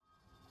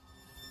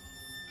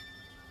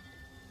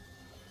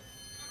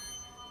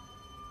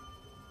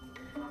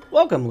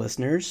Welcome,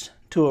 listeners,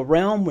 to a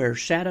realm where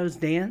shadows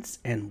dance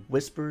and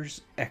whispers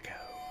echo.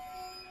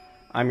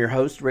 I'm your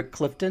host, Rick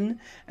Clifton,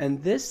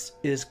 and this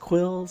is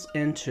Quills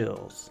and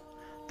Chills,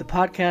 the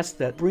podcast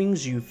that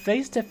brings you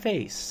face to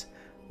face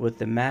with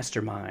the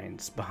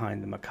masterminds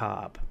behind the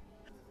macabre.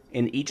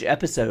 In each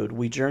episode,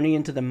 we journey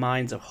into the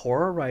minds of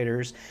horror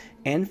writers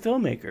and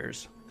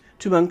filmmakers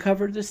to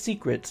uncover the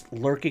secrets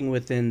lurking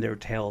within their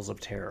tales of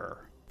terror.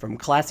 From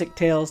classic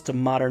tales to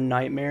modern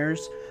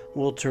nightmares,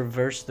 we'll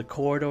traverse the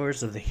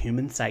corridors of the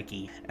human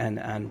psyche and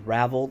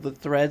unravel the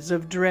threads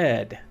of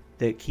dread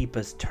that keep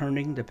us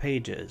turning the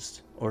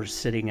pages or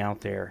sitting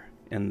out there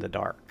in the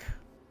dark.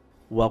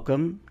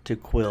 Welcome to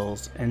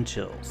Quills and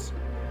Chills.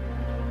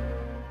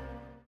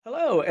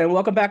 Hello, and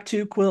welcome back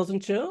to Quills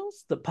and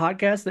Chills, the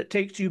podcast that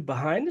takes you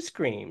behind the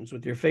screens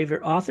with your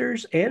favorite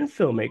authors and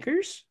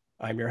filmmakers.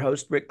 I'm your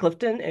host, Rick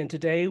Clifton, and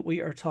today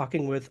we are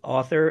talking with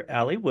author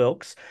Allie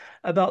Wilkes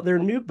about their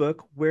new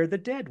book, Where the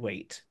Dead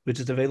Wait, which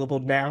is available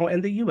now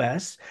in the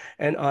US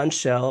and on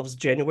shelves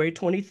January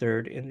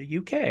 23rd in the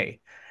UK.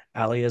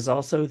 Allie is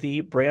also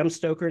the Bram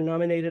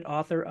Stoker-nominated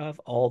author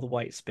of All the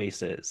White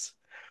Spaces.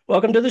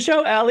 Welcome to the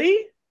show,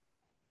 Allie.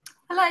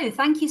 Hello,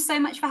 thank you so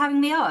much for having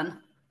me on.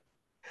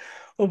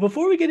 Well,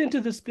 before we get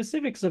into the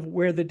specifics of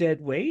Where the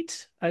Dead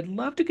Wait, I'd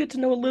love to get to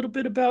know a little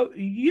bit about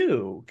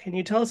you. Can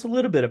you tell us a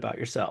little bit about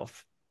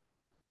yourself?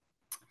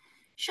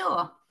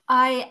 Sure.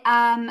 I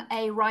am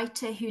a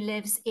writer who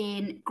lives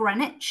in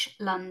Greenwich,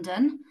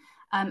 London,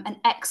 an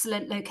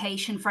excellent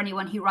location for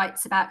anyone who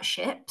writes about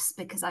ships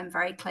because I'm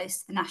very close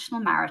to the National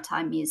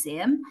Maritime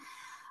Museum.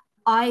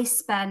 I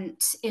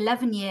spent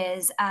 11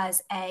 years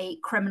as a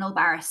criminal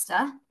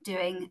barrister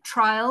doing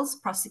trials,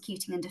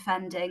 prosecuting and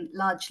defending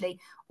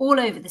largely all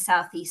over the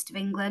southeast of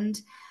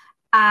England,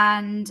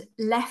 and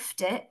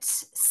left it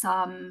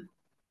some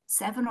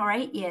 7 or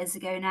 8 years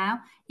ago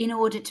now in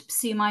order to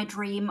pursue my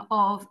dream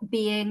of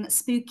being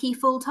spooky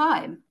full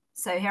time.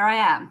 So here I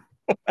am.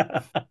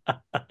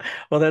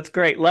 Well, that's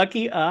great.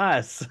 Lucky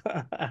us.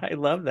 I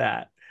love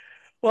that.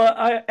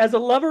 Well, as a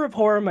lover of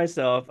horror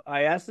myself,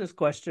 I ask this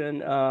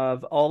question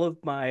of all of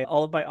my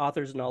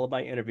authors and all of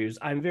my interviews.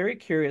 I'm very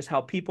curious how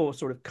people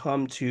sort of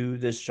come to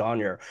this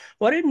genre.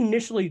 What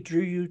initially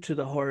drew you to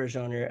the horror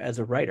genre as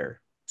a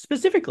writer,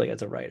 specifically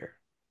as a writer?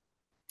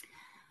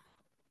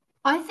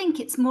 I think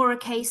it's more a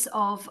case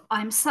of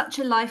I'm such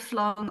a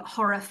lifelong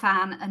horror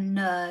fan and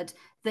nerd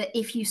that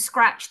if you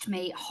scratched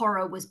me,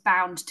 horror was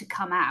bound to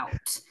come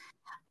out.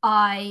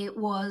 I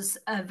was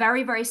a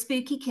very, very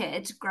spooky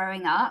kid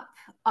growing up.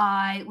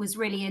 I was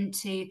really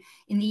into,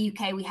 in the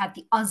UK, we had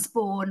the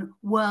Usborne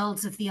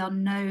Worlds of the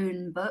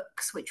Unknown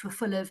books, which were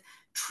full of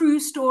true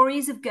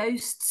stories of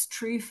ghosts,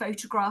 true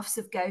photographs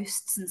of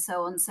ghosts, and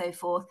so on and so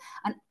forth.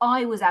 And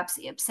I was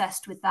absolutely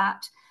obsessed with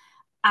that.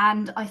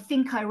 And I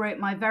think I wrote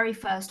my very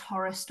first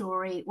horror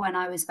story when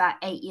I was about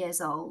 8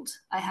 years old.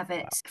 I have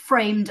it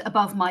framed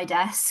above my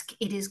desk.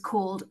 It is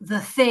called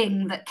The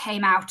Thing That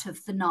Came Out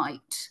of the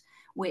Night,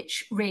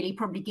 which really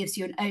probably gives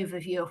you an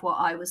overview of what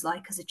I was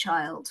like as a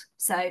child.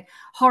 So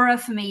horror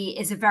for me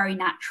is a very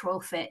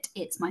natural fit.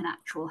 It's my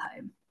natural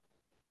home.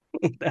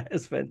 That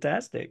is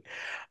fantastic.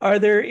 Are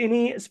there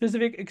any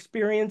specific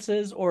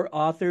experiences or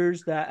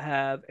authors that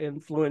have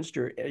influenced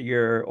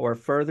your or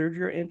furthered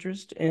your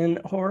interest in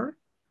horror?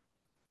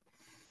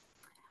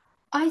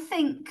 I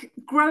think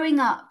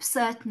growing up,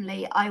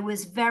 certainly, I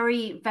was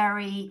very,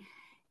 very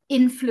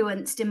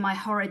influenced in my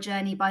horror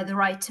journey by the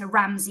writer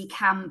Ramsey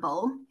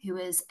Campbell, who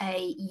is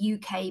a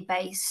UK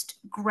based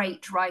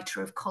great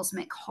writer of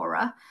cosmic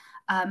horror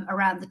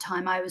around the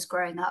time I was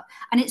growing up.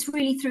 And it's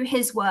really through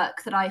his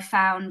work that I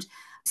found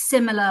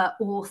similar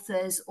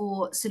authors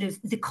or sort of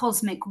the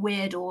cosmic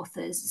weird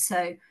authors.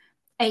 So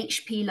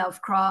H.P.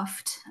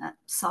 Lovecraft,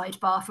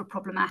 sidebar for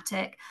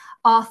problematic,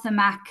 Arthur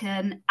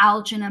Machen,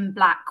 Algernon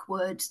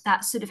Blackwood,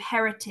 that sort of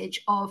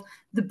heritage of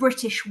the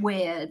British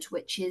weird,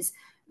 which is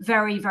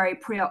very, very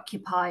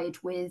preoccupied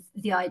with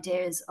the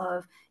ideas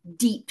of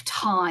deep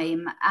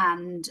time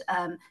and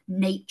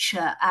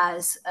nature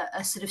as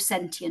a sort of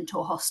sentient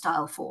or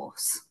hostile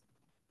force.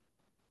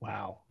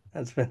 Wow,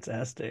 that's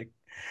fantastic.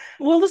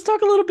 Well, let's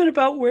talk a little bit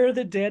about Where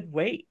the Dead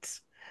Wait.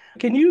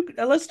 Can you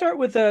let's start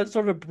with a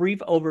sort of a brief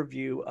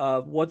overview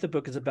of what the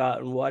book is about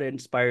and what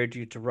inspired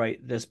you to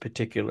write this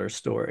particular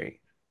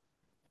story?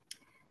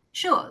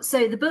 Sure.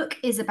 So the book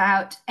is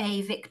about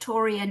a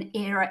Victorian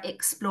era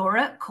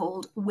explorer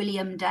called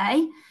William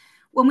Day.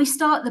 When we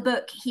start the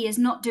book, he is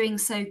not doing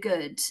so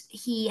good.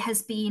 He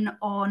has been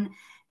on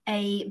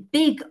a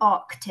big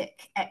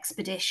Arctic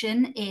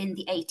expedition in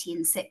the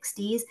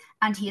 1860s,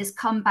 and he has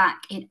come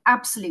back in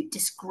absolute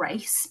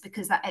disgrace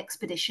because that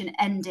expedition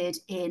ended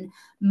in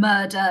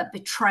murder,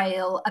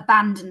 betrayal,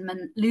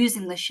 abandonment,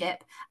 losing the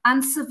ship,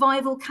 and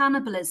survival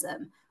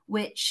cannibalism,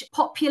 which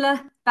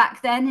popular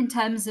back then in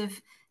terms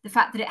of the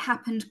fact that it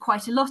happened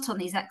quite a lot on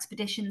these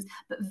expeditions,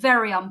 but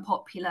very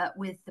unpopular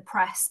with the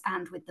press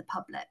and with the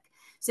public.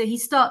 So he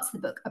starts the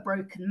book a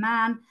broken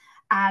man,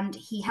 and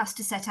he has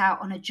to set out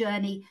on a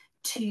journey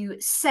to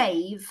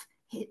save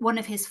one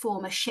of his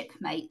former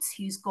shipmates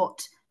who's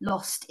got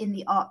lost in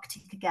the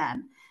Arctic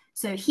again.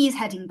 So he's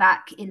heading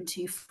back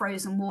into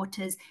frozen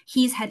waters.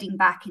 He's heading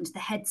back into the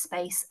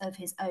headspace of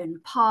his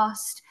own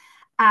past.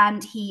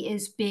 And he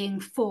is being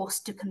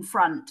forced to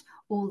confront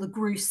all the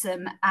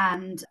gruesome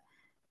and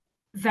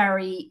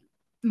very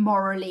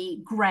morally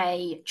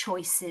grey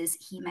choices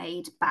he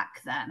made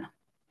back then.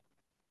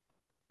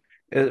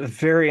 A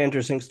very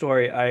interesting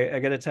story. I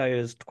got to tell you,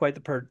 it's quite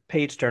the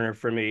page turner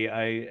for me.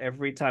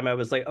 Every time I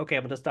was like, okay,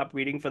 I'm going to stop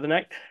reading for the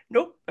night.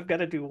 Nope, I've got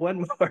to do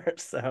one more.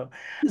 So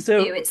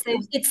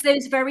It's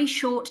those very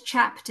short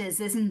chapters,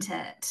 isn't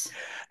it?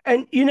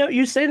 And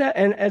you say that,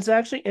 and it's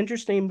actually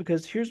interesting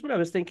because here's what I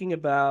was thinking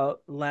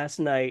about last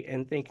night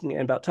and thinking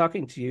about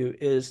talking to you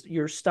is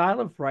your style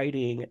of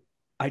writing.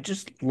 I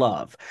just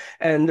love.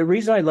 And the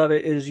reason I love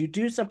it is you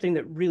do something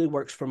that really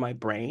works for my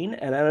brain.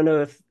 And I don't know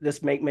if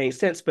this make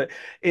sense, but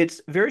it's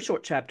very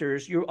short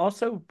chapters. You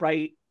also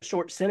write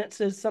short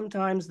sentences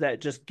sometimes that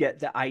just get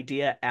the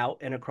idea out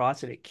and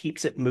across and it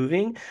keeps it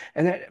moving.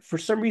 And that for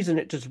some reason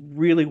it just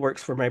really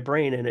works for my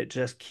brain and it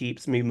just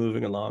keeps me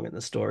moving along in the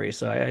story.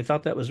 So I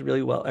thought that was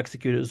really well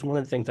executed. It was one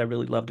of the things I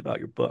really loved about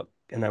your book.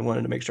 And I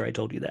wanted to make sure I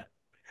told you that.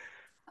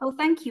 Oh,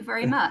 thank you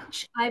very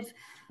much. I've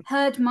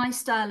heard my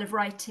style of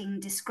writing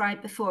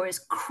described before as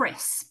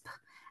crisp.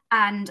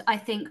 And I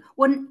think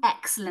what an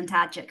excellent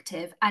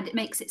adjective, and it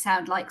makes it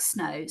sound like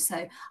snow.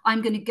 So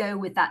I'm going to go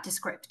with that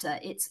descriptor.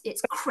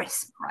 It's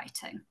crisp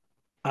writing.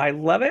 I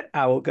love it.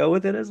 I will go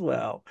with it as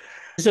well.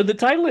 So the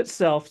title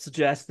itself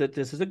suggests that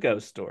this is a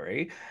ghost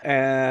story.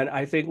 And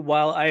I think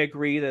while I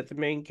agree that the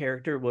main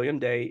character, William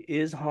Day,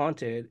 is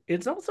haunted,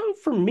 it's also,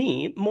 for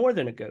me, more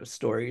than a ghost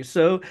story.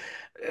 So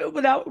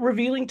without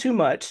revealing too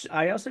much,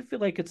 I also feel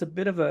like it's a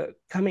bit of a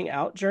coming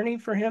out journey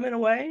for him in a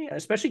way,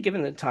 especially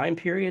given the time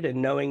period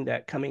and knowing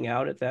that coming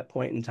out at that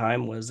point in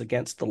time was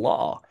against the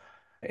law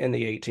in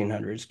the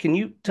 1800s. Can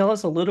you tell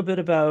us a little bit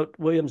about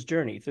William's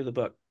journey through the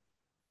book?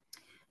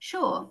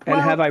 Sure. And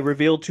have I Well,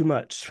 revealed too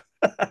much?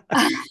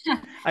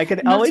 I can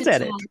not always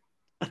at edit.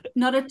 all.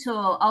 Not at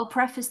all. I'll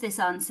preface this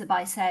answer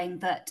by saying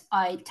that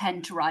I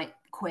tend to write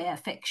queer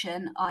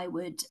fiction. I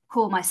would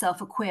call myself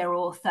a queer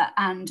author,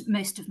 and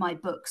most of my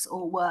books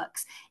or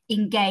works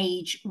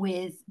engage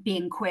with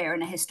being queer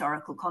in a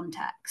historical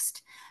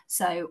context.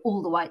 So,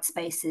 All the White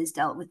Spaces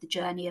dealt with the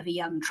journey of a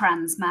young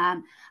trans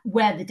man.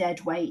 Where the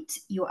Dead Wait,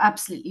 you're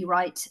absolutely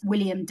right.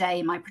 William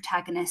Day, my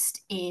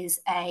protagonist, is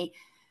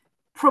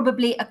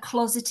probably a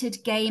closeted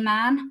gay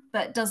man,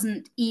 but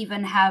doesn't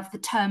even have the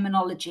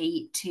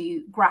terminology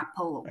to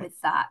grapple Right.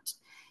 with that.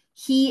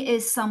 He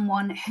is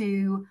someone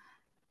who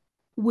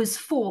was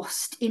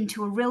forced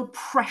into a real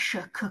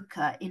pressure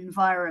cooker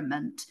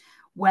environment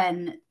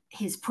when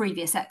his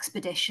previous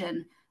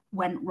expedition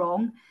went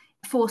wrong,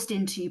 forced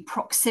into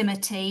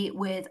proximity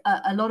with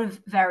a lot of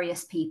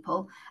various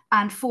people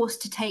and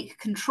forced to take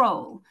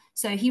control.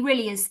 So he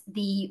really is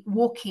the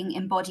walking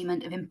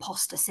embodiment of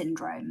imposter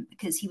syndrome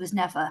because he was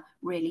never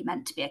really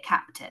meant to be a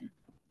captain.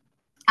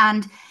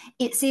 And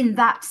it's in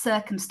that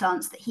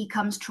circumstance that he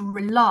comes to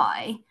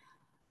rely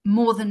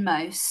more than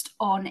most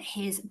on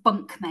his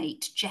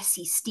bunkmate,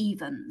 Jesse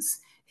Stevens,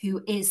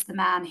 who is the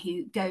man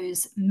who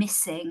goes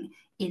missing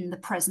in the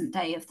present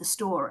day of the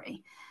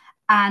story.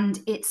 And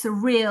it's a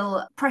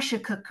real pressure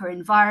cooker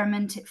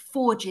environment. It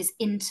forges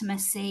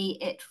intimacy,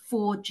 it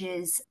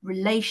forges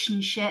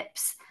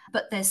relationships,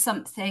 but there's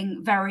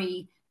something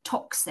very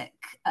toxic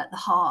at the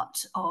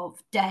heart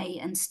of Day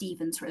and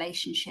Stephen's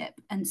relationship.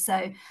 And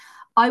so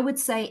I would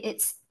say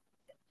it's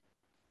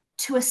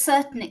to a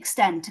certain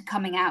extent a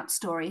coming out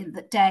story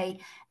that Day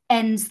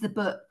ends the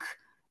book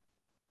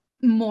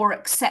more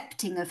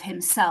accepting of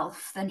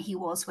himself than he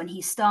was when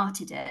he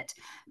started it.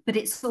 But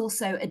it's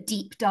also a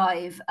deep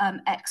dive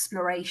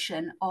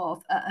exploration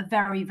of a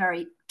very,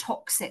 very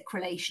toxic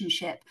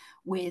relationship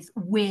with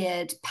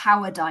weird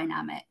power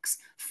dynamics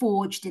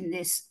forged in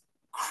this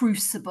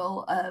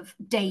crucible of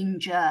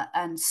danger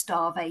and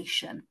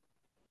starvation.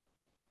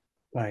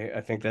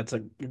 I think that's a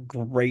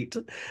great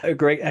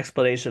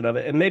explanation of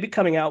it. And maybe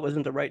coming out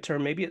wasn't the right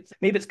term. Maybe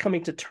it's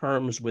coming to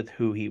terms with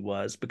who he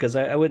was, because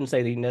I wouldn't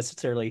say that he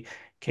necessarily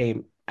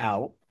came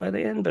out by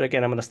the end. But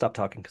again, I'm going to stop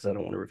talking because I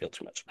don't want to reveal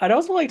too much. I'd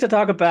also like to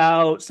talk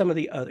about some of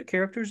the other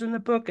characters in the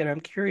book, and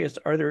I'm curious,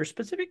 are there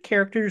specific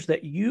characters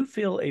that you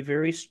feel a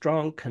very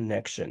strong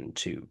connection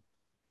to?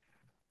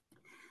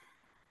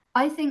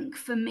 I think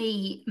for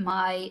me,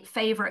 my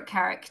favourite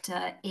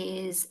character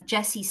is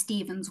Jessie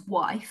Stevens'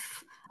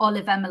 wife,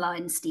 Olive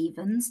Emmeline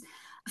Stevens.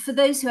 For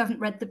those who haven't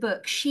read the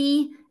book,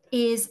 she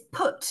is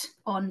put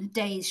on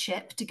Day's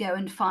ship to go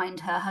and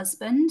find her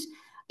husband.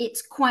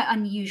 It's quite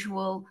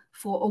unusual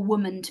for a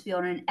woman to be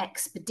on an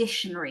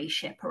expeditionary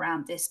ship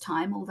around this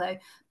time, although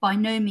by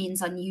no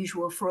means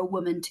unusual for a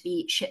woman to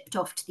be shipped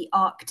off to the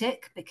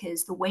Arctic,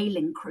 because the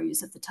whaling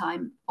crews of the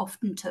time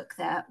often took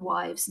their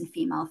wives and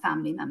female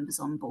family members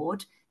on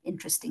board.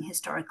 Interesting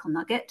historical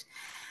nugget.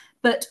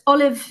 But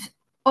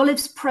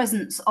Olive's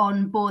presence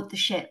on board the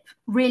ship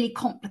really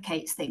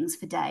complicates things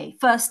for Day.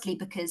 Firstly,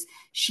 because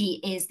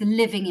she is the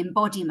living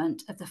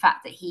embodiment of the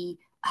fact that he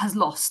has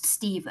lost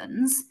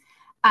Stevens.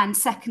 And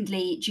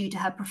secondly, due to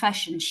her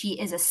profession, she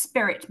is a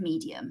spirit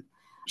medium.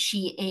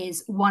 She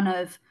is one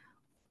of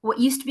what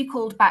used to be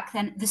called back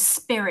then the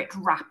spirit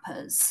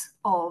rappers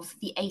of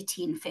the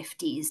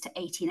 1850s to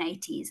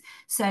 1880s.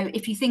 So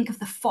if you think of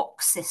the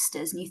Fox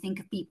sisters and you think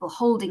of people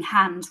holding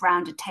hands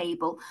round a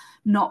table,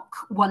 knock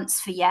once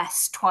for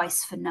yes,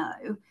 twice for no,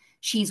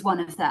 she's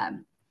one of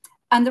them.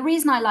 And the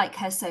reason I like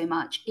her so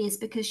much is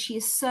because she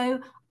is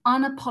so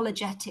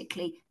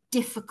unapologetically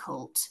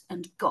difficult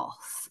and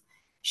goth.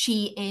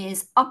 She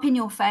is up in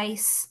your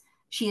face.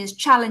 She is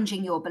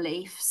challenging your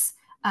beliefs.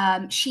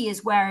 She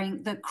is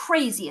wearing the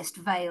craziest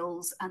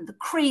veils and the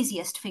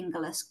craziest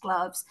fingerless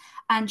gloves.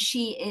 And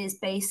she is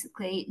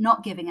basically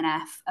not giving an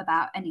F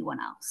about anyone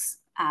else.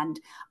 And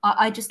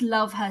I just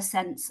love her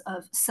sense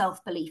of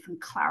self-belief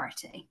and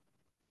clarity.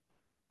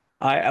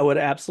 I would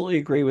absolutely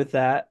agree with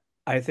that.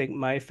 I think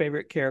my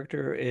favorite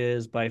character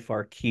is by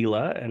far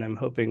Keela, and I'm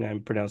hoping I'm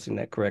pronouncing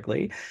that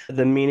correctly.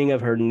 The meaning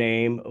of her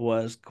name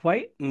was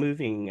quite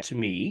moving to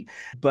me,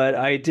 but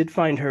I did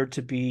find her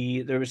to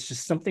be, there was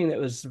just something that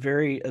was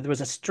there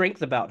was a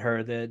strength about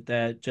her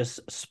that just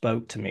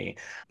spoke to me.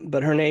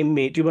 But her name,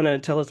 do you want to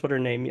tell us what her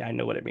name, I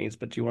know what it means,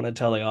 but do you want to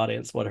tell the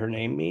audience what her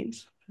name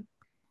means?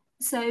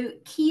 So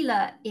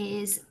Keela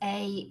is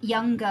a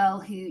young girl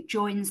who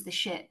joins the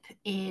ship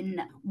in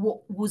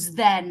what was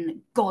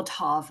then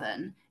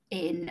Godhaven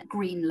in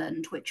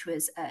Greenland, which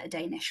was a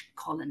Danish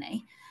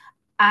colony.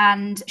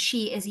 And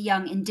she is a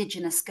young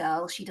indigenous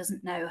girl. She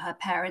doesn't know her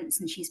parents,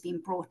 and she's been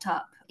brought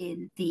up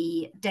in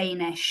the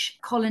Danish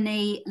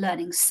colony,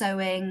 learning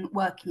sewing,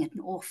 working at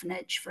an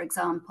orphanage, for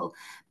example.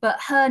 But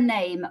her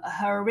name,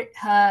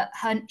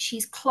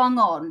 she's clung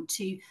on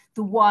to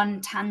the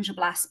one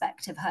tangible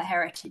aspect of her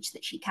heritage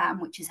that she can,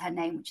 which is her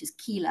name, which is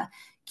Quila,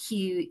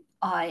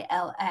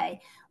 Quila,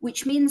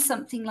 which means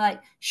something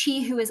like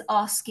she who is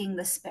asking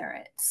the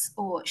spirits,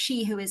 or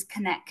she who is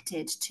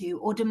connected to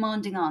or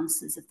demanding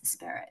answers of the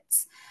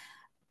spirits.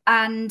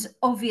 And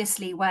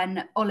obviously,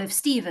 when Olive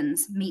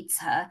Stevens meets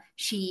her,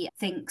 she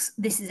thinks,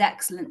 this is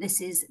excellent.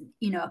 This is,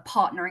 a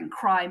partner in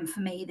crime for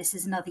me. This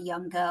is another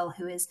young girl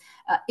who is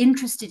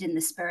interested in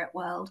the spirit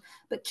world.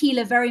 But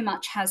Keela very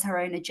much has her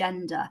own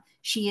agenda.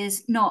 She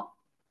is not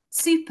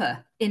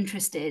super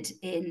interested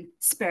in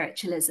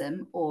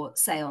spiritualism or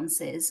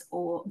seances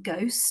or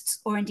ghosts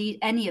or indeed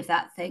any of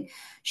that thing.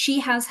 She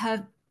has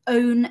her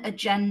own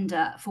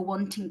agenda for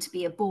wanting to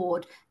be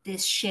aboard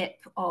this ship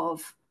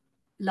of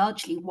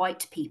largely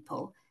white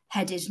people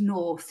headed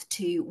north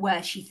to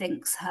where she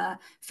thinks her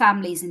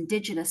family's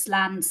indigenous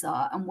lands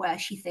are and where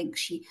she thinks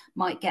she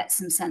might get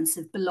some sense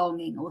of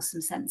belonging or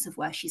some sense of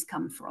where she's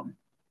come from.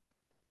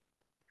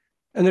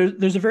 And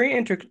there's a very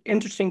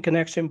interesting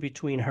connection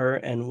between her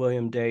and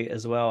William Day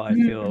as well, I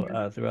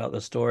feel, throughout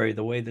the story,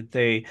 the way that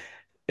they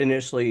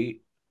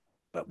initially,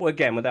 well,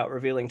 again, without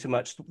revealing too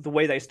much, the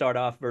way they start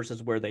off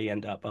versus where they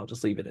end up. I'll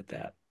just leave it at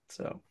that.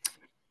 So.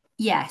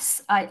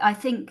 Yes, I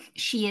think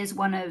she is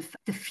one of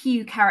the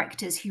few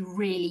characters who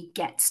really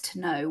gets to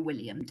know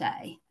William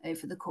Day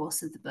over the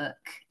course of the book.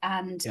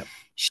 And Yep.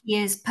 she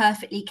is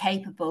perfectly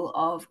capable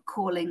of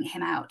calling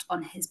him out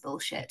on his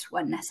bullshit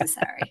when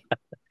necessary.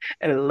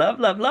 And I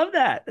love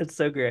that. It's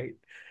so great.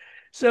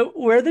 So,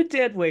 Where the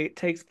Dead Wait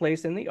takes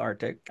place in the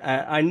Arctic.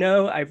 I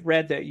know I've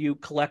read that you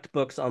collect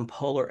books on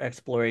polar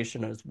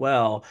exploration as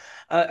well.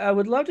 I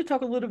would love to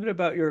talk a little bit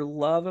about your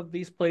love of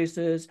these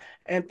places,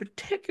 and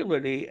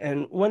particularly,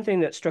 and one thing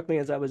that struck me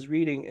as I was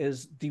reading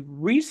is the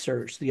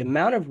research, the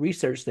amount of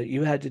research that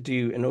you had to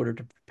do in order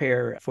to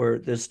prepare for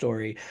this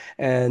story.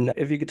 And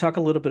if you could talk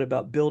a little bit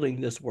about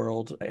building this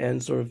world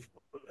and sort of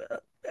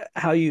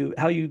how you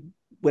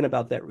went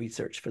about that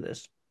research for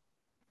this.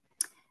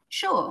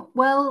 Sure.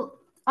 Well,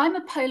 I'm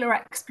a polar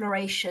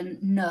exploration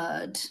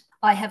nerd.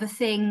 I have a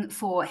thing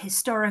for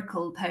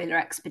historical polar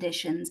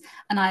expeditions,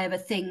 and I have a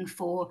thing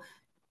for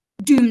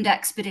doomed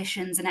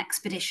expeditions and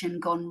expedition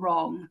gone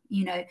wrong.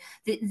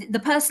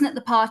 The person at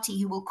the party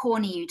who will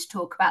corner you to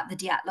talk about the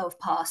Dyatlov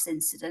Pass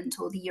incident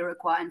or the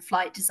Uruguayan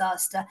flight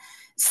disaster,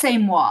 c'est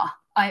moi.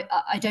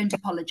 I don't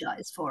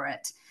apologize for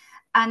it.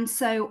 And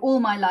so all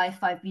my life,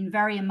 I've been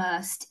very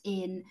immersed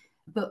in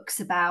books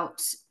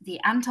about the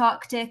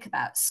Antarctic,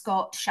 about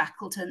Scott,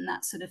 Shackleton,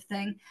 that sort of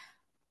thing.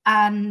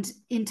 And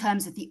in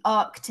terms of the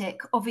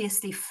Arctic,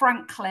 obviously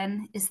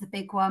Franklin is the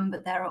big one,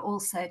 but there are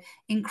also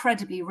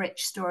incredibly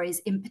rich stories.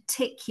 In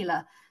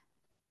particular,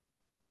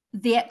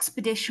 the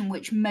expedition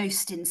which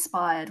most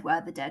inspired Where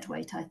the Dead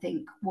Wait, I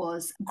think,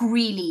 was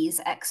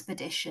Greely's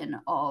expedition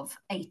of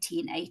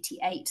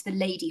 1888, the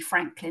Lady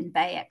Franklin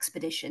Bay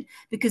expedition,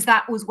 because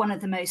that was one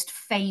of the most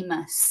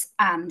famous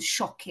and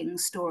shocking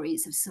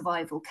stories of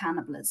survival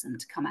cannibalism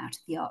to come out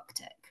of the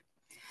Arctic.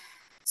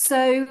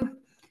 So,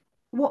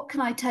 what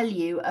can I tell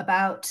you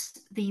about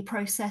the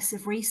process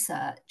of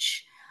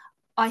research?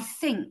 I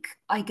think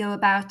I go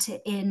about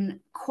it in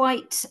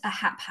quite a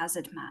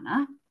haphazard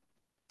manner.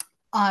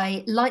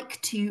 I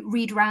like to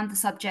read around the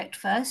subject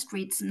first,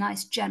 read some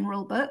nice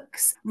general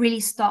books, really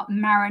start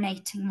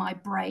marinating my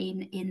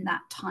brain in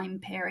that time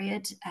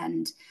period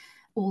and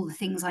all the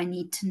things I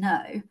need to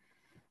know.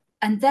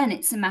 And then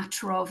it's a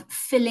matter of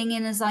filling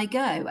in as I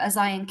go. As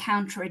I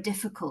encounter a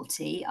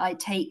difficulty, I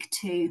take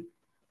to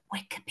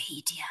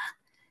Wikipedia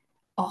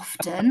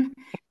often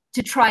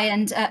to try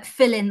and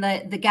fill in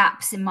the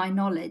gaps in my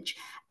knowledge.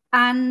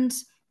 And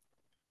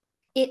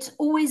it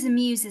always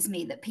amuses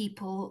me that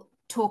people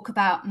talk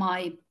about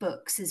my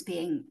books as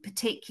being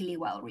particularly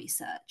well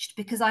researched,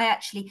 because I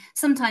actually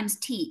sometimes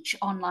teach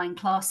online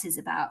classes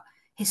about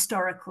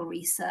historical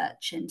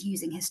research and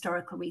using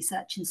historical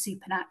research in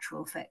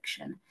supernatural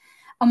fiction.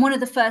 And one of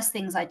the first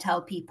things I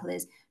tell people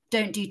is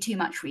don't do too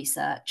much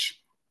research,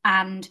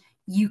 and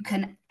you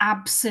can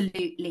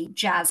absolutely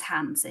jazz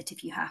hands it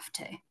if you have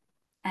to.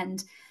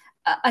 And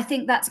I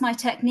think that's my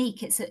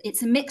technique.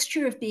 It's a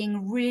mixture of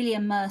being really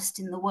immersed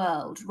in the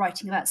world,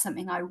 writing about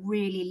something I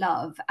really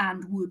love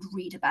and would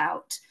read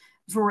about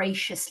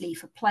voraciously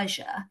for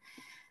pleasure.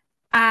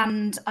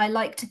 And I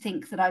like to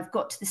think that I've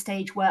got to the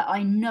stage where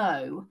I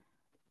know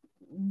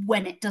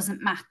when it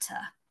doesn't matter.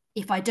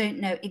 If I don't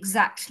know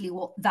exactly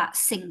what that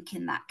sink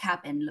in that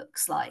cabin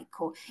looks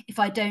like, or if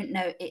I don't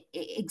know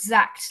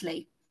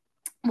exactly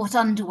what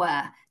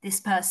underwear this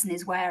person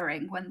is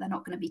wearing when they're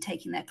not going to be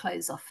taking their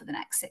clothes off for the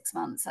next 6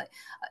 months.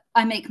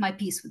 I make my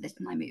peace with it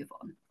and I move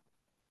on.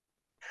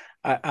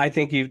 I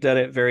think you've done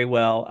it very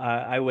well.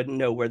 I wouldn't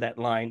know where that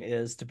line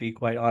is, to be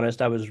quite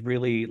honest. I was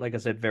really, like I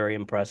said, very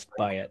impressed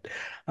by it.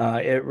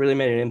 It really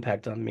made an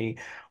impact on me.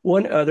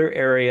 One other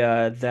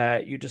area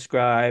that you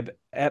describe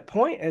at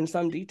point in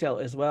some detail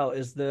as well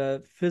is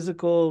the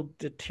physical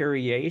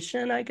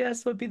deterioration, I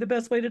guess would be the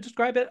best way to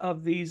describe it,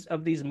 of these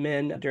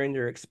men during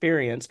their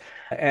experience.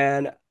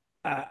 And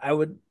I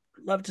would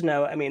love to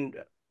know, I mean,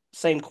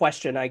 same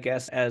question, I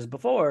guess, as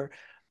before,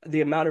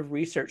 the amount of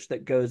research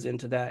that goes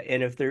into that.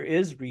 And if there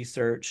is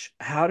research,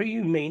 how do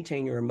you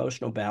maintain your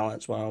emotional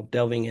balance while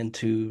delving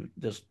into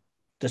this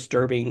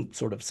disturbing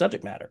sort of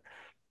subject matter?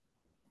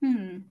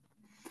 Hmm.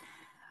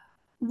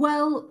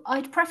 Well,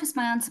 I'd preface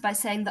my answer by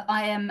saying that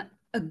I am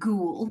a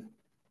ghoul.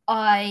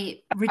 I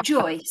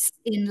rejoice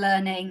in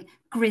learning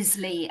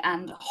grisly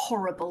and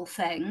horrible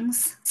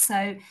things.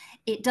 So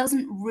it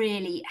doesn't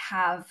really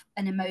have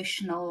an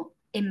emotional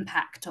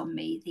impact on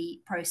me, the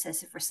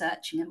process of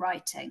researching and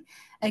writing.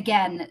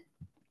 Again,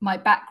 my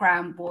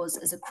background was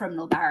as a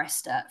criminal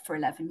barrister for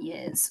 11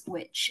 years,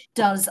 which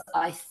does,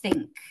 I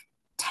think,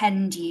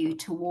 tend you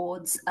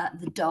towards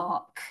the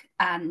dark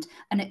and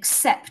an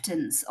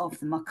acceptance of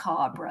the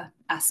macabre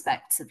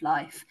aspects of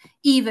life,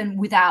 even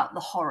without the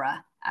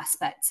horror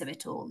aspects of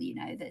it all. You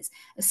know, there's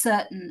a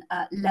certain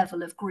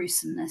level of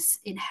gruesomeness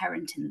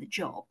inherent in the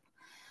job.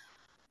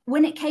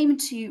 When it came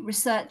to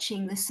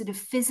researching the sort of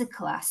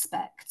physical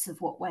aspects of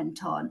what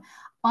went on,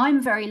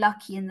 I'm very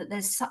lucky in that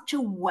there's such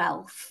a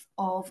wealth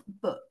of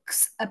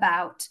books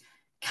about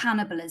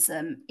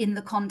cannibalism in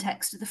the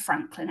context of the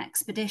Franklin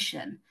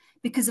expedition.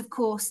 Because, of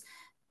course,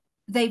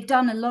 they've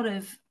done a lot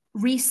of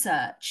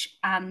research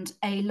and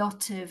a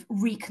lot of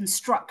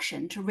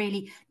reconstruction to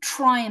really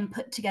try and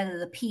put together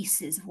the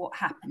pieces of what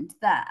happened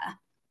there.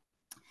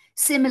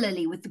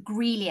 Similarly, with the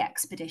Greeley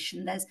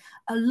expedition, there's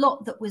a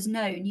lot that was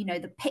known. You know,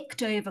 the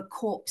picked over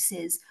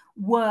corpses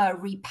were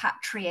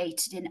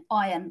repatriated in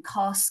iron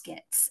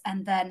caskets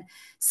and then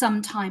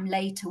sometime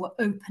later were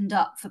opened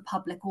up for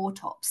public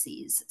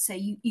autopsies. So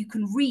you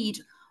can read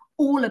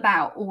all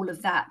about all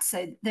of that.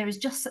 So there is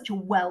just such a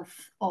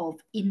wealth of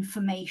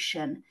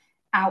information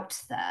out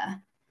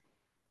there.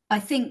 I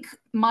think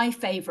my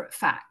favorite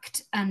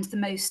fact and the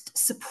most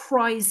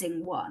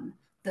surprising one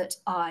that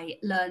I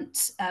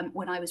learnt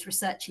when I was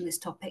researching this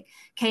topic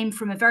came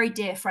from a very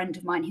dear friend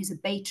of mine who's a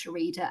beta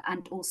reader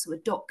and also a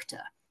doctor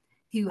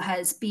who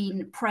has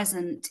been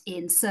present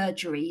in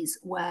surgeries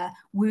where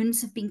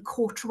wounds have been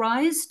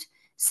cauterized.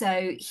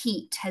 So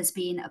heat has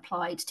been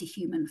applied to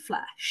human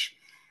flesh.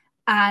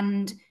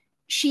 And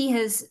she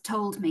has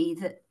told me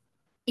that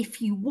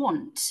if you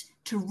want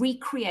to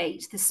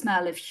recreate the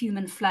smell of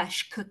human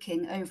flesh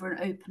cooking over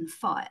an open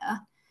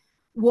fire,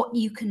 what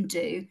you can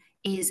do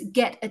is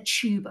get a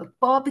tube of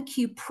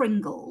barbecue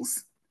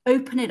Pringles,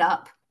 open it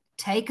up,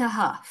 take a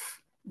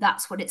huff.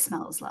 That's what it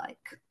smells like.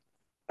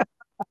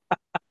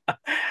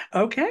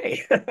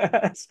 Okay.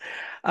 Like,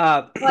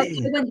 I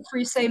went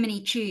through so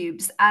many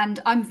tubes and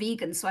I'm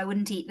vegan, so I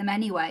wouldn't eat them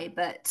anyway.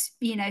 But,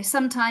 you know,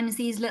 sometimes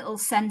these little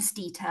sense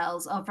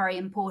details are very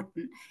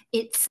important.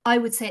 I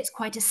would say it's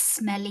quite a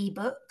smelly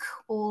book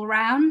all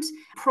round,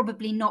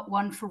 probably not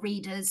one for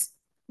readers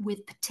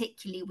with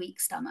particularly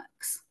weak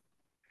stomachs.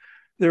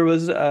 There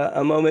was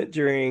a moment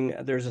during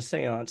there's a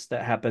seance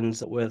that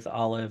happens with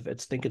Olive. I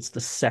think it's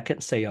the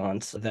second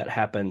seance that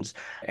happens,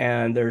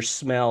 and there's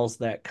smells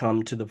that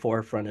come to the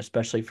forefront,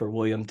 especially for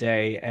William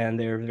Day, and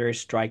they're very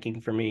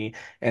striking for me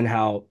and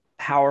how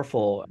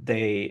powerful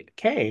they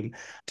came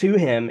to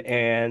him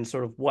and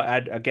sort of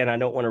again I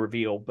don't want to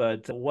reveal,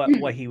 but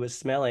what he was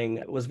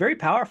smelling was very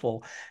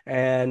powerful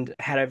and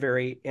had a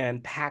very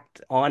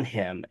impact on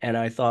him, and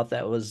I thought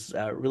that was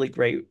really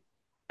great,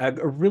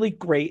 a really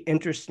great,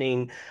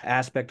 interesting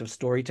aspect of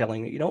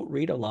storytelling that you don't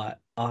read a lot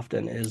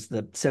often is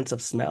the sense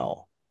of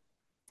smell.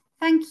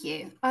 Thank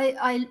you.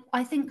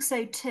 I think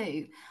so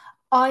too.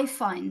 I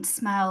find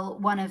smell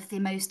one of the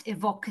most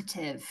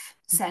evocative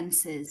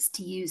senses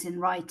to use in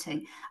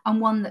writing, and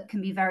one that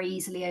can be very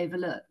easily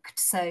overlooked.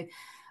 So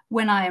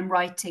when I am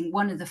writing,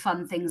 one of the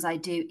fun things I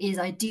do is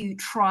I do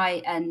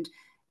try and,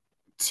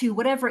 to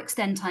whatever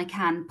extent I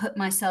can, put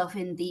myself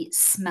in the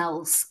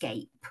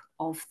smellscape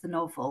of the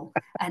novel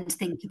and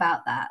think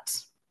about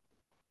that.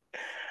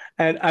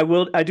 And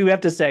I do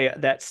have to say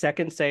that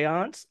second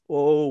seance,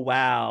 oh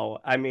wow.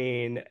 I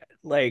mean,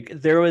 like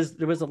there was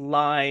a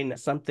line,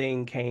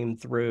 something came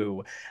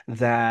through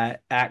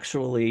that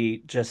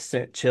actually just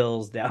sent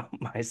chills down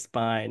my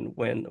spine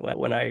when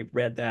I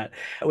read that.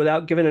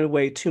 Without giving it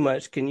away too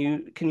much, can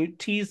you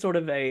tease sort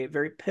of a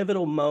very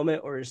pivotal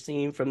moment or a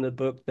scene from the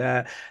book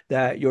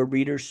that your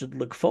readers should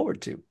look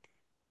forward to?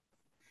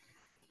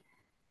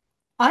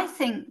 I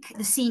think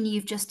the scene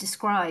you've just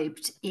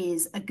described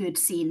is a good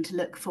scene to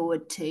look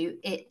forward to.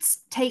 It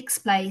takes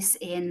place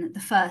in the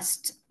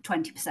first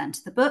 20%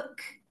 of the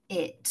book.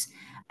 It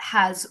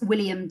has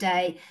William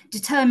Day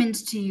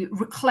determined to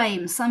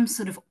reclaim some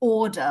sort of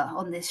order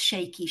on this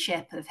shaky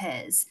ship of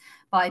his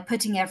by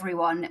putting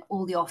everyone,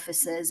 all the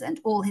officers and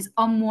all his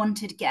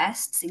unwanted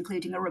guests,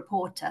 including a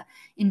reporter,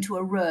 into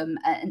a room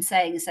and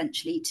saying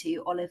essentially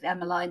to Olive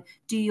Emmeline,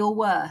 do your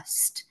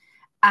worst.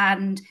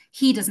 And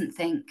he doesn't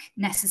think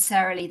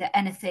necessarily that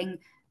anything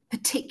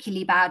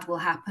particularly bad will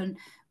happen.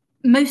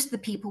 Most of the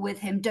people with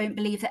him don't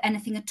believe that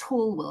anything at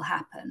all will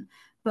happen.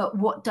 But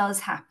what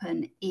does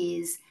happen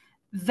is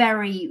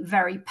very,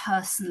 very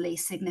personally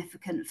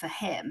significant for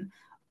him.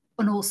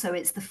 And also,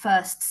 it's the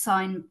first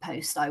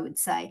signpost, I would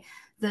say,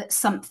 that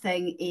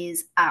something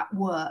is at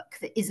work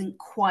that isn't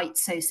quite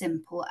so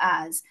simple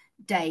as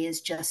Day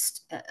is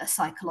just a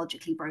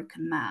psychologically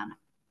broken man.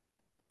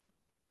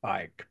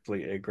 I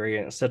completely agree.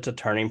 And it's such a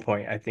turning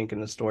point, I think,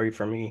 in the story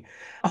for me.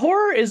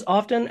 Horror is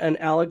often an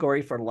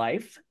allegory for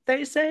life,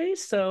 they say.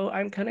 So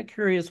I'm kind of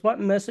curious,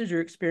 what message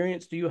or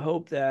experience do you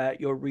hope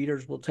that your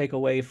readers will take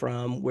away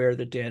from Where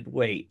the Dead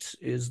Wait?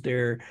 Is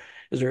there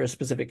a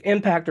specific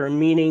impact or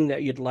meaning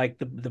that you'd like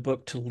the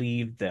book to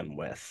leave them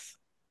with?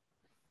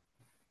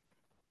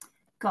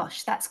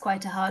 Gosh, that's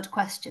quite a hard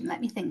question.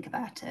 Let me think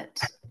about it.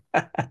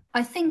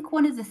 I think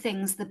one of the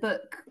things the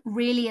book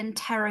really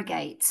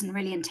interrogates and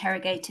really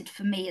interrogated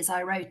for me as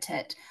I wrote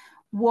it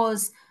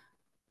was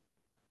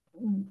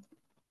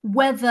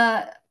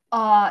whether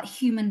our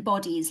human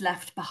bodies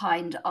left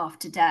behind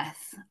after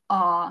death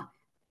are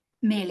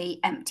merely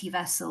empty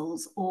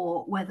vessels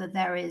or whether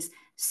there is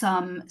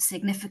some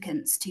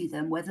significance to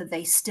them, whether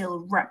they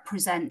still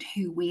represent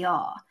who we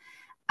are.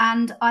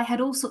 And I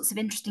had all sorts of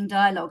interesting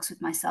dialogues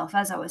with myself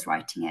as I was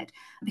writing it,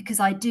 because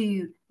I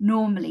do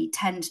normally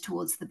tend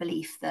towards the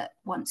belief that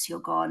once you're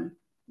gone,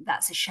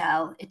 that's a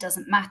shell. It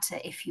doesn't matter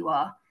if you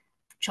are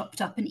chopped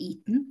up and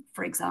eaten,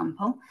 for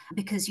example,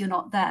 because you're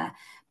not there.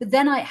 But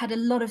then I had a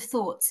lot of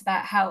thoughts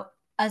about how,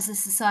 as a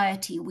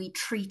society, we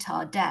treat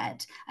our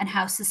dead and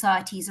how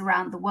societies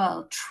around the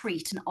world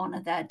treat and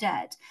honor their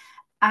dead.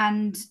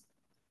 And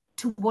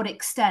to what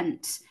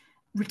extent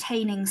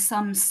retaining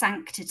some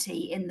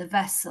sanctity in the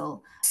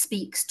vessel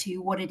speaks to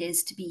what it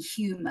is to be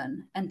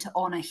human and to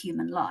honor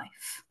human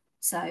life.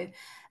 So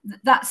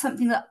that's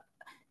something that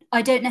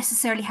I don't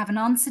necessarily have an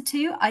answer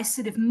to. I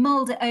sort of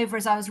mulled it over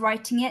as I was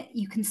writing it.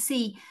 You can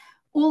see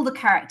all the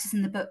characters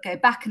in the book go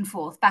back and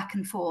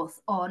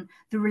forth on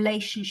the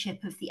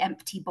relationship of the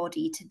empty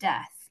body to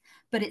death.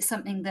 But it's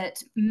something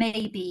that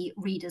maybe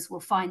readers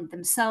will find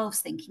themselves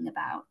thinking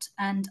about.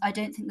 And I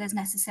don't think there's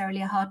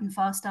necessarily a hard and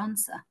fast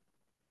answer.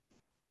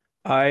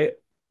 I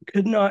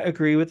could not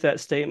agree with that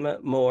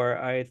statement more.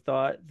 I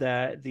thought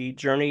that the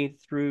journey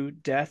through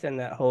death and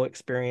that whole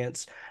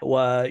experience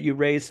you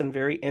raised some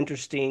very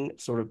interesting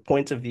sort of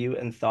points of view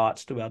and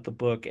thoughts throughout the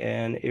book,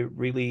 and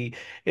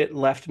it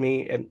left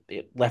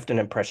an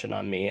impression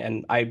on me.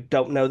 And I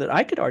don't know that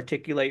I could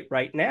articulate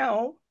right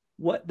now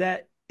what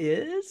that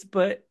is,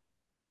 but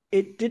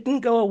it didn't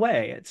go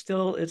away. It's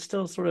still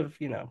sort of,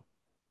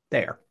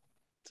 there.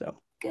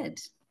 So Good.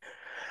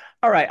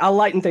 all right, I'll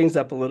lighten things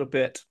up a little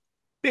bit.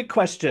 Big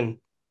question.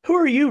 Who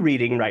are you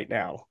reading right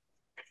now?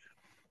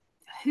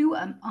 Who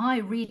am I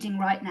reading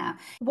right now?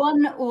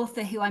 One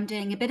author who I'm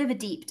doing a bit of a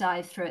deep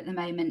dive through at the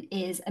moment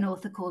is an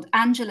author called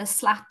Angela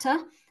Slatter.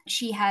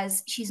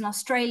 She's an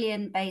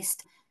Australian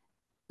based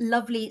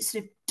lovely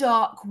sort of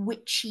dark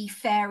witchy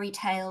fairy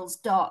tales,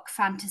 dark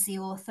fantasy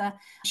author.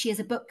 She has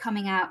a book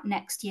coming out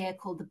next year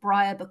called The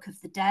Briar Book of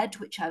the Dead,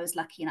 which I was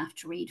lucky enough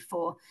to read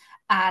for.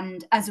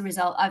 And as a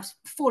result, I've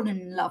fallen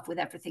in love with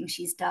everything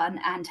she's done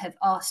and have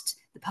asked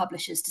the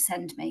publishers to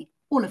send me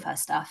all of her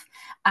stuff.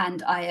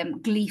 And I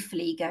am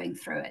gleefully going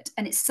through it.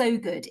 And it's so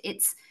good.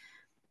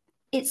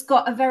 It's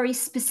got a very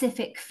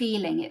specific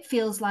feeling. It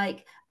feels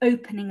like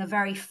opening a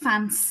very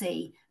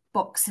fancy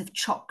box of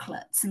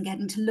chocolates and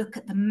getting to look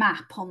at the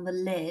map on the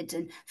lid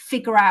and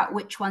figure out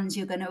which ones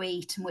you're going to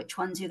eat and which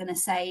ones you're going to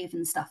save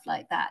and stuff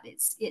like that.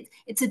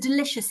 It's a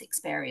delicious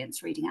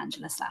experience reading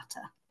Angela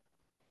Slatter.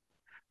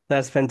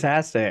 That's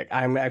fantastic.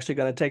 I'm actually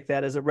going to take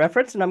that as a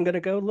reference and I'm going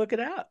to go look it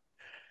out.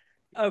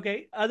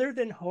 Okay, other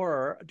than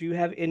horror, do you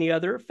have any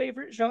other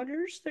favorite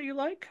genres that you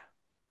like?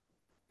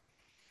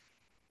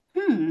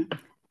 Hmm.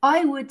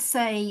 I would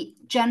say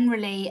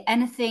generally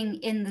anything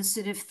in the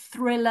sort of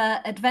thriller,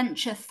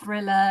 adventure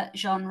thriller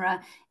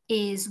genre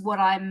is what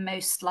I'm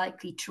most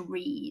likely to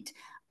read.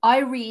 I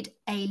read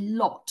a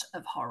lot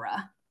of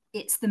horror.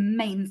 It's the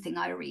main thing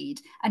I read.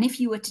 And if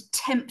you were to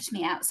tempt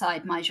me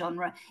outside my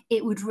genre,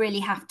 it would really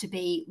have to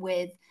be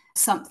with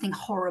something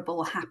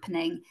horrible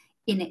happening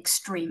in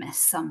extremis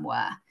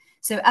somewhere.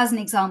 So, as an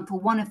example,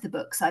 one of the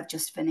books I've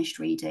just finished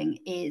reading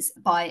is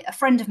by a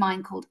friend of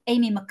mine called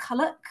Amy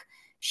McCulloch.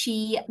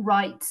 She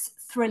writes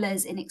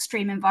thrillers in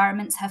extreme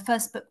environments. Her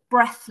first book,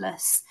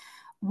 Breathless,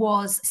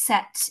 was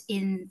set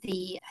in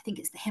I think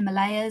it's the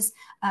Himalayas.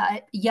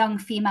 A young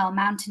female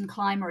mountain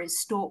climber is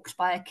stalked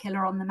by a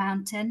killer on the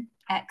mountain.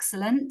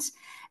 Excellent.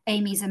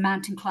 Amy's a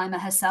mountain climber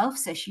herself,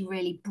 so she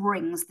really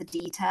brings the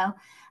detail.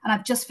 And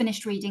I've just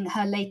finished reading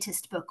her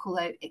latest book,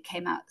 although it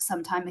came out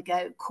some time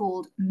ago,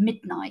 called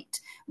Midnight,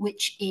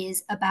 which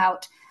is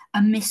about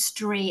a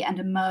mystery and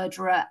a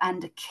murderer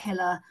and a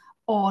killer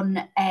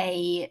on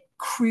a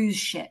cruise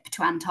ship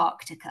to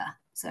Antarctica.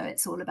 So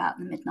it's all about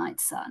the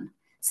midnight sun.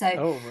 So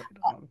Oh, right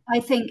on. I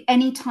think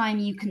anytime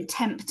you can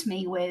tempt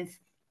me with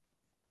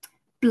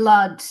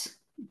blood,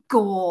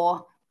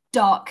 gore,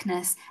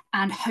 darkness,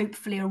 and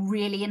hopefully a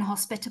really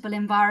inhospitable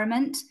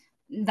environment,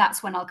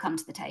 that's when I'll come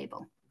to the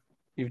table.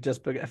 You've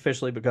just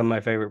officially become my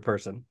favorite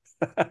person.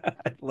 I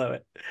love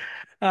it.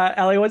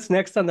 Allie, what's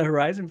next on the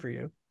horizon for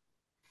you?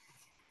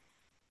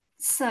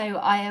 So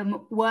I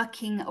am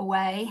working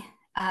away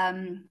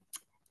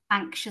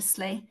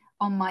anxiously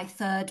on my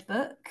third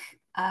book.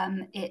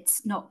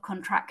 It's not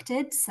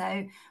contracted,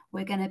 so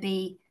we're going to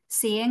be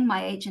seeing,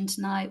 my agent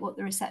and I, what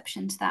the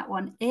reception to that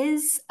one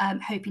is.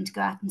 Hoping to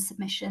go out in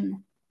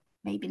submission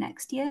maybe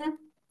next year.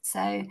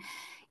 So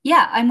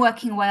yeah, I'm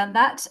working away on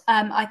that.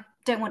 I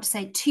don't want to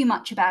say too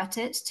much about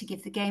it to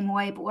give the game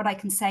away, but what I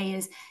can say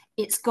is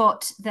it's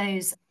got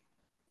those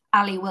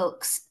Ali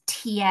Wilkes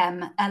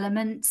TM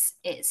elements.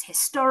 It's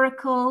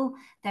historical.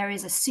 There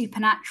is a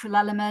supernatural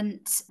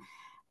element.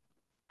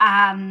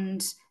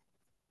 And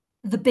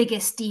the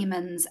biggest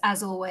demons,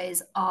 as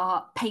always,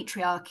 are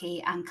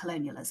patriarchy and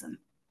colonialism.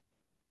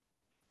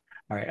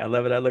 All right, I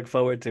love it. I look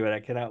forward to it. I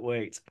cannot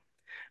wait.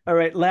 All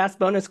right, last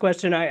bonus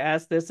question. I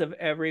ask this of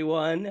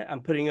everyone.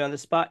 I'm putting you on the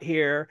spot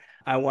here.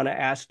 I want to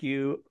ask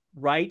you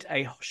write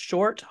a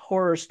short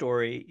horror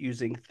story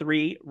using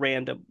 3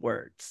 random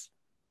words.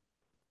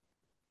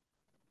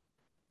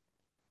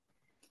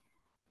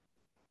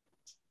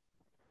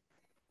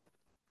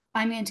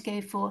 I'm going to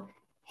go for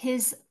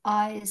His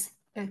Eyes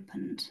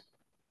Opened.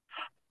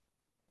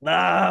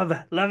 Love,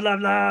 love,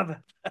 love, love.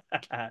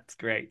 That's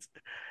great.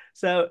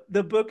 So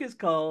the book is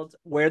called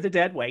Where the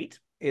Dead Wait.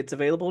 It's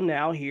available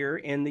now here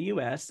in the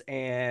US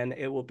and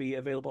it will be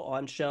available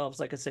on shelves,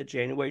 like I said,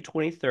 January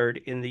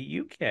 23rd in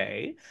the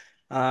UK.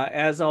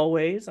 As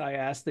always, I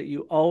ask that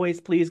you always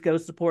please go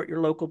support your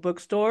local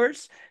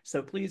bookstores.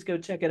 So please go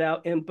check it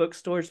out in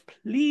bookstores,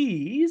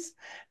 please.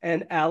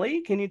 And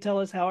Allie, can you tell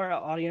us how our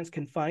audience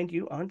can find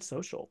you on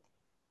social?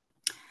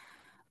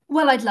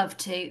 Well, I'd love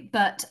to,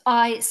 but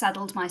I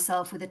saddled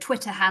myself with a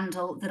Twitter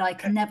handle that I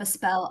can never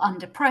spell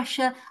under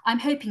pressure. I'm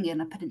hoping you're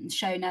going to put it in the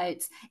show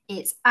notes.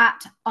 It's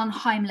at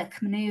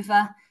Unheimlich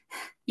Maneuver.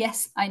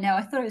 Yes, I know.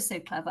 I thought it was so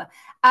clever.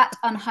 At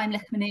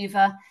Unheimlich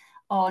Maneuver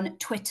on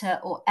Twitter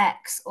or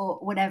X or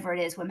whatever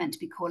it is we're meant to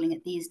be calling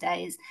it these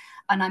days.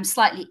 And I'm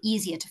slightly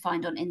easier to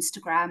find on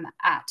Instagram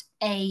at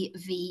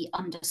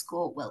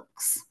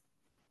AV_Wilkes.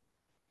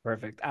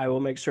 Perfect. I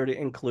will make sure to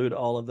include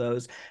all of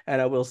those.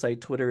 And I will say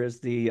Twitter is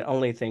the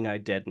only thing I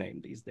dead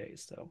name these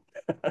days. So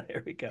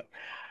there we go.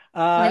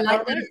 I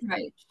like All that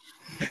right.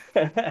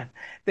 approach.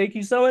 Thank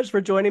you so much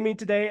for joining me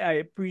today. I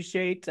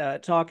appreciate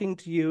talking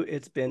to you.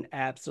 It's been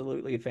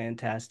absolutely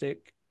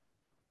fantastic.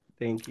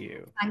 Thank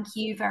you. Thank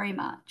you very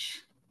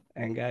much.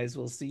 And guys,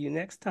 we'll see you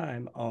next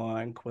time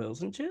on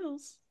Quills and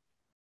Chills.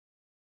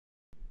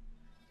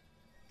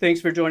 Thanks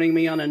for joining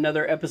me on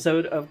another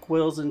episode of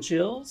Quills and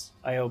Chills.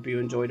 I hope you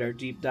enjoyed our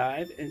deep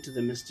dive into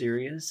the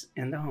mysterious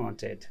and the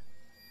haunted.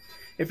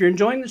 If you're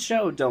enjoying the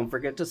show, don't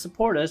forget to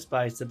support us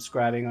by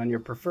subscribing on your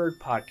preferred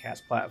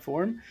podcast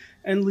platform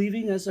and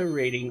leaving us a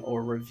rating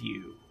or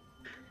review.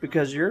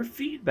 Because your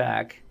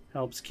feedback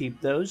helps keep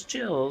those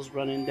chills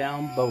running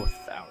down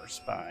both our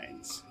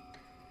spines.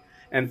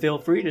 And feel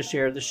free to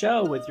share the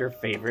show with your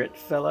favorite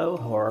fellow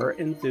horror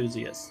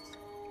enthusiasts.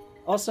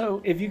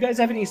 Also, if you guys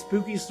have any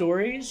spooky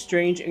stories,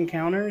 strange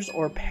encounters,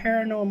 or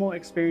paranormal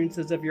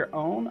experiences of your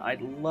own,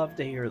 I'd love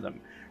to hear them.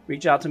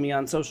 Reach out to me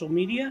on social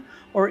media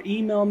or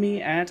email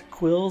me at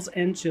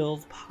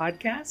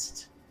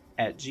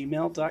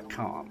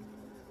quillsandchillspodcast@gmail.com.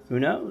 Who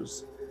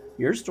knows?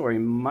 Your story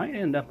might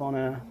end up on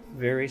a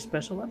very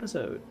special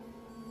episode.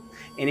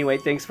 Anyway,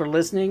 thanks for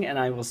listening, and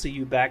I will see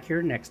you back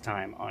here next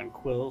time on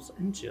Quills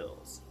and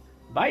Chills.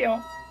 Bye,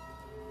 y'all.